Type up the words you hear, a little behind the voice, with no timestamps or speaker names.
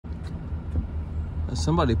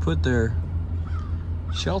Somebody put their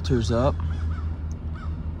shelters up,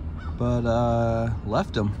 but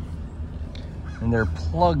left them, and they're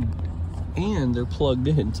plugged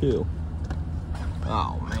in too.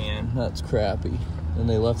 Oh man, that's crappy. And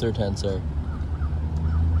they left their tents there.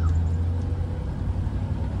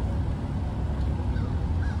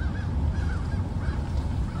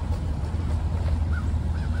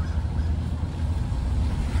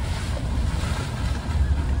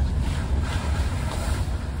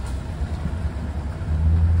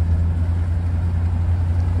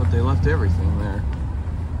 But they left everything there.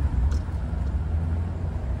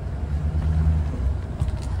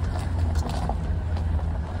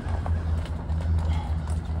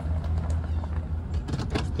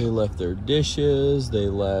 They left their dishes, they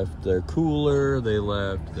left their cooler, they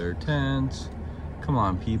left their tents. Come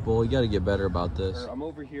on, people, you gotta get better about this. I'm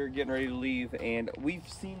over here getting ready to leave, and we've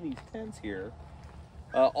seen these tents here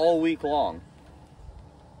all week long.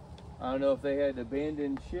 I don't know if they had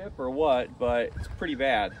abandoned ship or what, but it's pretty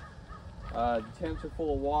bad. The tents are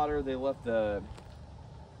full of water. They left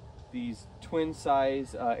these twin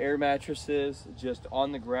size air mattresses just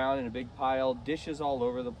on the ground in a big pile, dishes all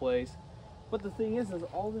over the place. But the thing is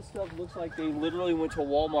all this stuff looks like they literally went to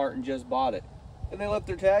Walmart and just bought it. And they left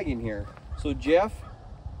their tag in here. So Jeff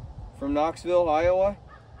from Knoxville, Iowa.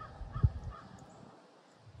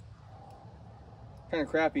 Kind of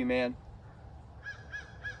crappy, man.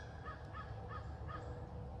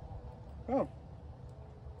 Oh.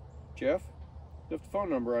 Jeff, left the phone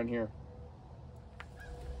number on here.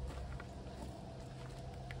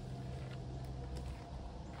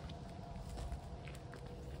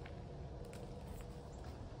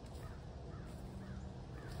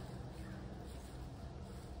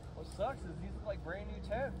 What sucks is these look like brand new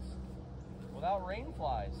tents without rain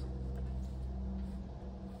flies.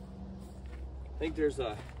 I think there's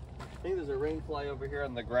a rain fly over here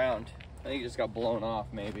on the ground. I think it just got blown off,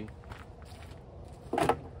 maybe.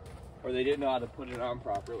 Or they didn't know how to put it on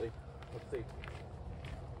properly. Let's see.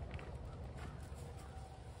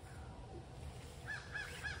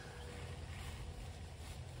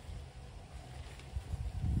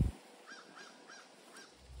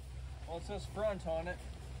 Well, it says front on it.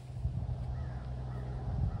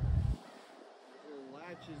 Little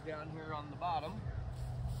latches down here on the bottom.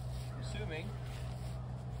 I'm assuming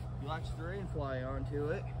you latch the rain fly onto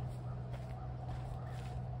it.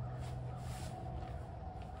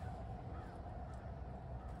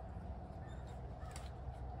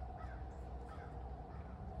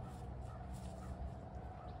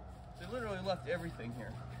 They literally left everything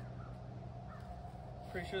here.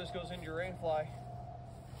 Pretty sure this goes into your rain fly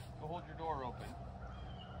to hold your door open,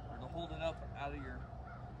 or to hold it up out of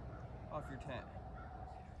off your tent.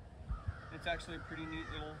 It's actually a pretty neat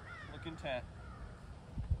little looking tent.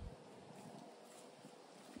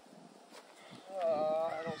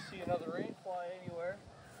 I don't see another rain fly anywhere.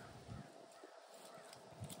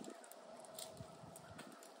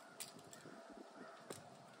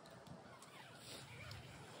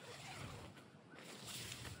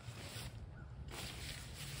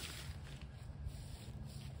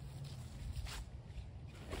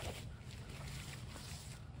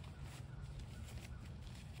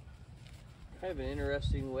 Kind of an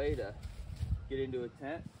interesting way to get into a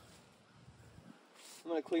tent.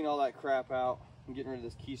 I'm gonna clean all that crap out. I'm getting rid of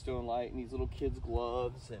this Keystone light and these little kids'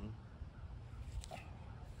 gloves and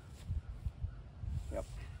yep.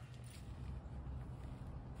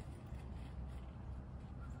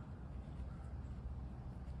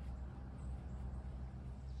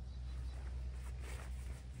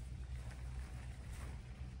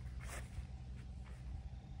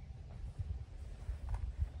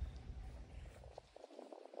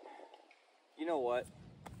 You know what?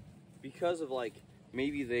 Because of like,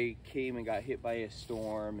 maybe they came and got hit by a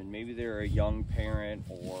storm and maybe they're a young parent,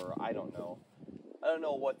 or I don't know. I don't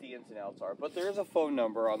know what the ins and outs are, but there is a phone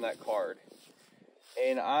number on that card.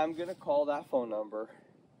 And I'm gonna call that phone number.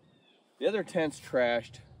 The other tent's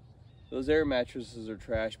trashed. Those air mattresses are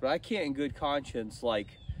trashed, but I can't in good conscience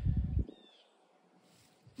like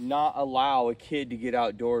not allow a kid to get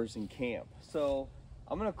outdoors and camp. So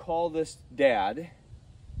I'm gonna call this dad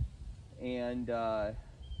and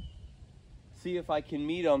see if I can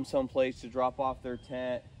meet them someplace to drop off their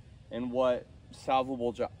tent and what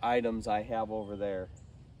salvable items I have over there.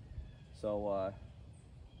 So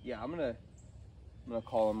yeah, I'm gonna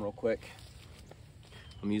call them real quick.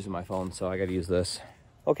 I'm using my phone, so I gotta use this.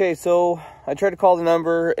 Okay, so I tried to call the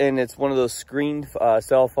number and it's one of those screened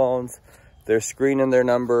cell phones. They're screening their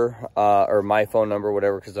number or my phone number,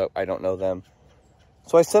 whatever, because I don't know them.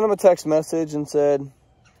 So I sent them a text message and said,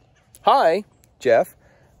 "Hi, Jeff.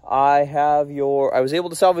 I was able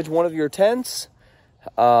to salvage one of your tents.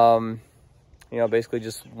 You know, basically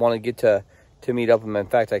just want to get to meet up with them. In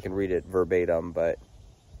fact, I can read it verbatim, but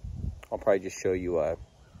I'll probably just show you a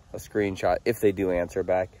screenshot if they do answer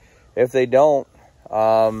back. If they don't,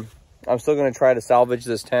 I'm still going to try to salvage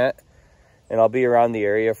this tent, and I'll be around the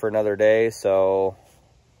area for another day, so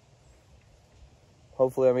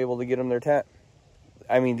hopefully I'm able to get them their tent.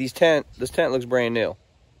 I mean, this tent looks brand new,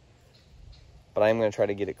 but I'm going to try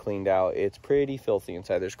to get it cleaned out. It's pretty filthy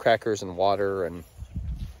inside. There's crackers and water and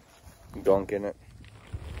gunk in it.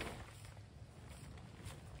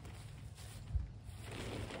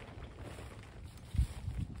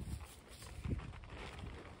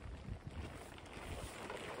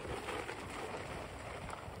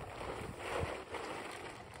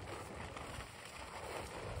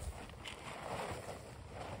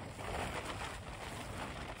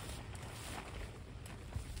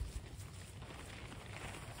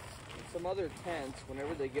 Some other tents,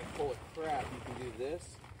 whenever they get full of crap, you can do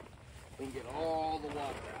this and get all the water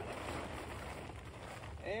out of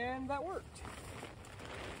it. And that worked.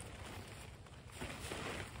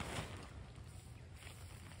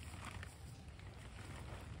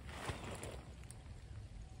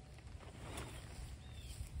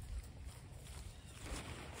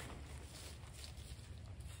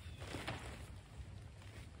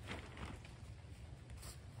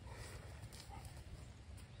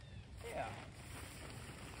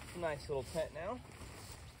 Nice little tent now.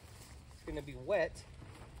 It's going to be wet,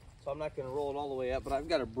 so I'm not going to roll it all the way up, but I've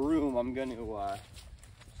got a broom I'm going to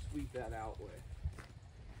sweep that out with.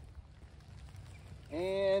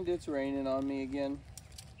 And it's raining on me again.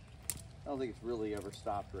 I don't think it's really ever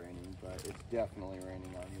stopped raining, but it's definitely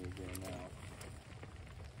raining on me again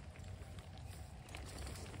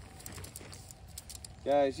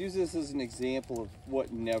now. Guys, use this as an example of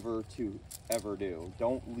what never to ever do.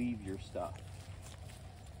 Don't leave your stuff.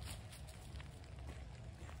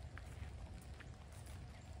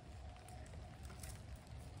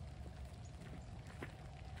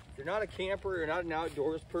 If you're not a camper, you're not an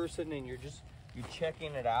outdoors person, and you're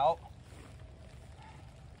checking it out,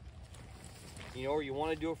 you know, or you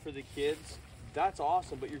want to do it for the kids, that's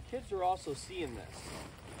awesome, but your kids are also seeing this.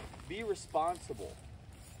 Be responsible.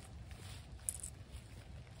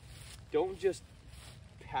 Don't just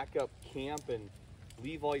pack up camp and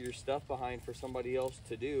leave all your stuff behind for somebody else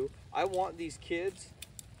to do. I want these kids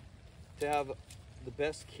to have the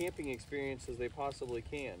best camping experience as they possibly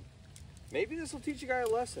can. Maybe this will teach a guy a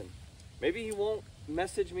lesson. Maybe he won't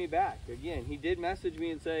message me back. Again, he did message me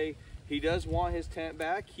and say he does want his tent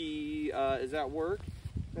back. He is at work.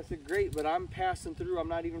 I said, great, but I'm passing through. I'm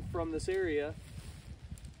not even from this area.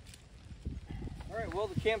 All right, well,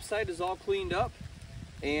 the campsite is all cleaned up,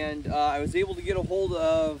 and I was able to get a hold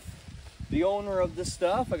of the owner of this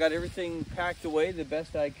stuff. I got everything packed away the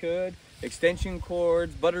best I could. Extension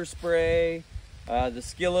cords, butter spray, the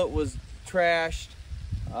skillet was trashed.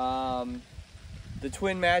 The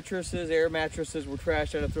twin mattresses, air mattresses were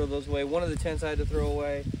trashed. I had to throw those away. One of the tents I had to throw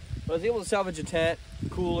away. But I was able to salvage a tent,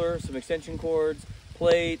 cooler, some extension cords,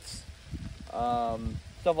 plates,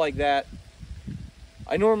 stuff like that.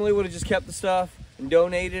 I normally would have just kept the stuff and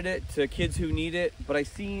donated it to kids who need it, but I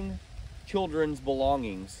seen children's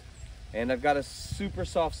belongings, and I've got a super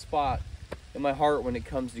soft spot in my heart when it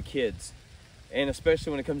comes to kids, and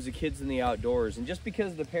especially when it comes to kids in the outdoors. And just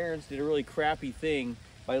because the parents did a really crappy thing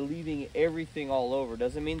by leaving everything all over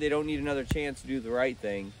doesn't mean they don't need another chance to do the right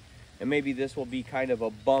thing. And maybe this will be kind of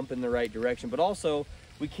a bump in the right direction. But also,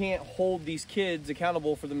 we can't hold these kids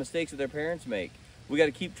accountable for the mistakes that their parents make. We got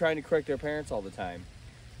to keep trying to correct their parents all the time.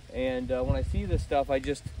 And when I see this stuff,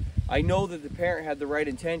 I know that the parent had the right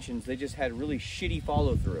intentions. They just had really shitty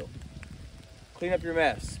follow through. Clean up your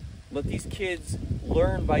mess. Let these kids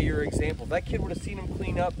learn by your example. If that kid would have seen them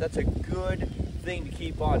clean up, that's a good thing to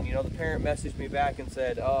keep on. You know, the parent messaged me back and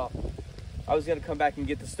said, oh, I was going to come back and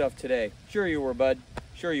get the stuff today. Sure you were, bud.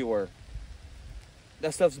 Sure you were.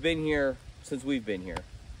 That stuff's been here since we've been here.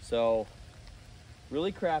 So,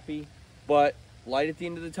 really crappy, but light at the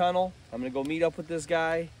end of the tunnel. I'm going to go meet up with this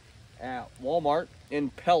guy at Walmart in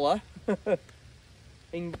Pella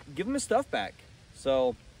and give him his stuff back.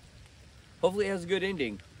 So, hopefully it has a good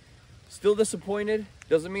ending. Still disappointed.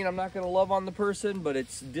 Doesn't mean I'm not going to love on the person, but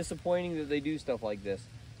it's disappointing that they do stuff like this.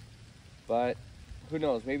 But who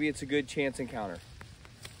knows? Maybe it's a good chance encounter.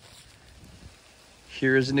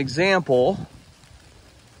 Here's an example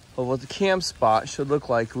of what the camp spot should look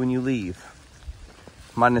like when you leave.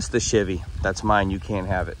 Minus the Chevy. That's mine. You can't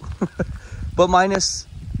have it. But minus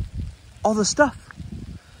all the stuff.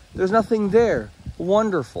 There's nothing there.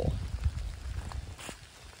 Wonderful.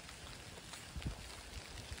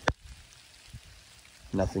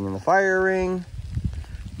 Nothing in the fire ring.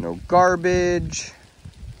 No garbage.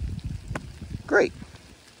 Great.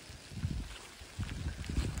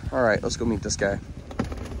 All right, let's go meet this guy.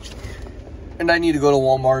 And I need to go to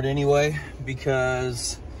Walmart anyway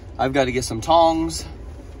because I've got to get some tongs.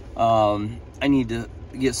 I need to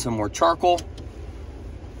get some more charcoal.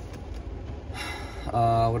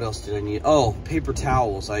 What else did I need? Oh, paper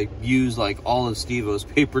towels. I use like all of Steve-O's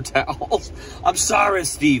paper towels. I'm sorry,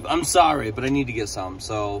 Steve. I'm sorry, but I need to get some,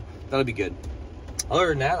 so that'll be good. Other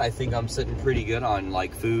than that, I think I'm sitting pretty good on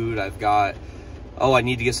like food. I've got, oh, I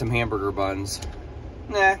need to get some hamburger buns.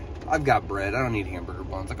 Nah, I've got bread. I don't need hamburger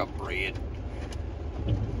buns. I got bread.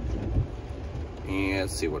 And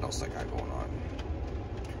let's see what else I got going on.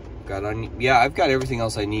 Yeah, I've got everything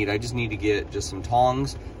else I need. I just need to get just some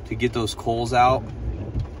tongs to get those coals out.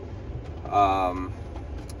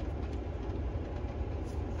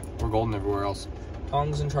 We're golden everywhere else.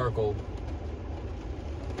 Tongs and charcoal.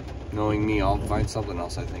 Knowing me, I'll find something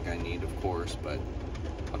else I think I need, of course, but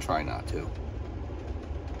I'll try not to.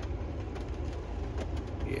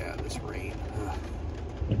 Yeah, this rain. Ugh.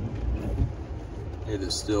 It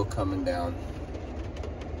is still coming down.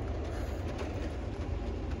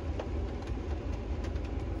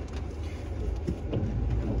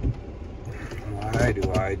 Why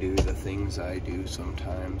do I do the things I do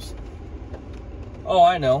sometimes? Oh,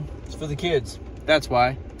 I know. It's for the kids. That's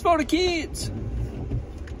why. It's for the kids.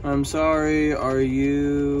 I'm sorry, are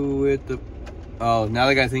you with the... Oh, now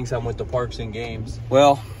the guy thinks I'm with the Parks and Games.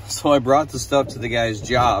 Well, so I brought the stuff to the guy's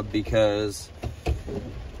job because,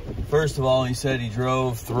 first of all, he said he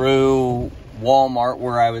drove through Walmart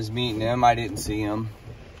where I was meeting him. I didn't see him.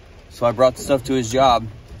 So I brought the stuff to his job.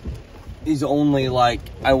 He's only like,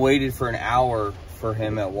 I waited for an hour for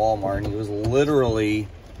him at Walmart, and he was literally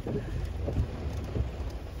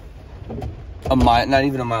a mile, not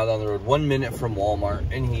even a mile down the road, 1 minute from Walmart,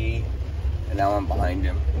 and now I'm behind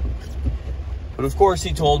him. But of course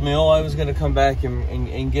he told me, oh, I was gonna come back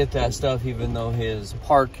and get that stuff even though his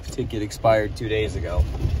park ticket expired 2 days ago.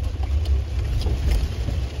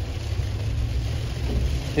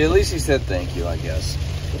 At least he said thank you, I guess.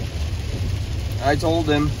 I told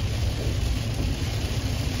him,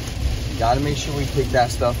 we gotta make sure we pick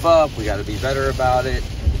that stuff up. We gotta be better about it.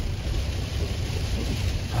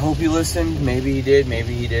 I hope he listened. Maybe he did,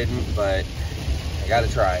 maybe he didn't, but I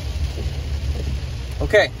gotta try.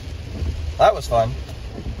 Okay, that was fun.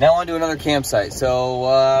 Now on to another campsite. So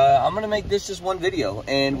I'm gonna make this just one video,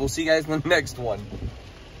 and we'll see you guys in the next one.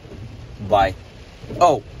 Bye.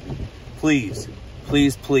 Oh, please,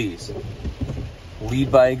 please, please,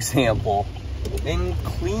 lead by example and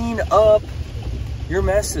clean up your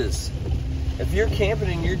messes. If you're camping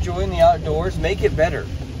and you're enjoying the outdoors, make it better.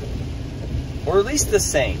 Or at least the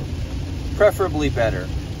same, preferably better.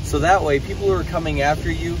 So that way people who are coming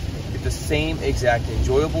after you get the same exact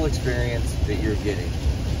enjoyable experience that you're getting.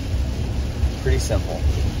 Pretty simple.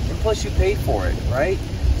 And plus you paid for it, right?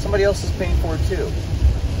 Somebody else is paying for it too.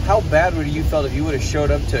 How bad would you felt if you would have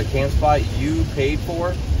showed up to a camp spot you paid for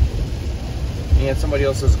and you had somebody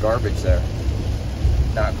else's garbage there?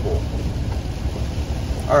 Not cool.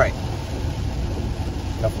 All right,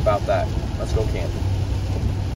 enough about that. Let's go camping.